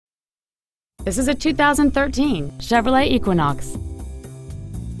This is a 2013 Chevrolet Equinox.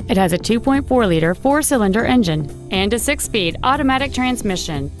 It has a 2.4-liter four-cylinder engine and a 6-speed automatic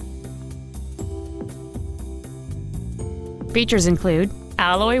transmission. Features include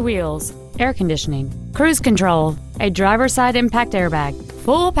alloy wheels, air conditioning, cruise control, a driver's side impact airbag,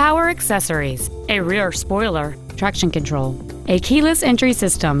 full power accessories, a rear spoiler, traction control, a keyless entry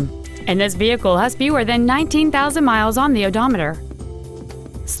system, and this vehicle has fewer than 19,000 miles on the odometer.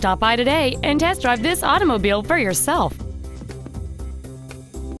 Stop by today and test drive this automobile for yourself.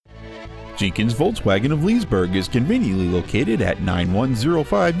 Jenkins Volkswagen of Leesburg is conveniently located at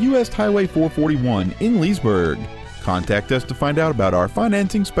 9105 US Highway 441 in Leesburg. Contact us to find out about our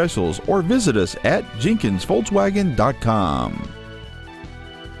financing specials or visit us at jenkinsvolkswagen.com.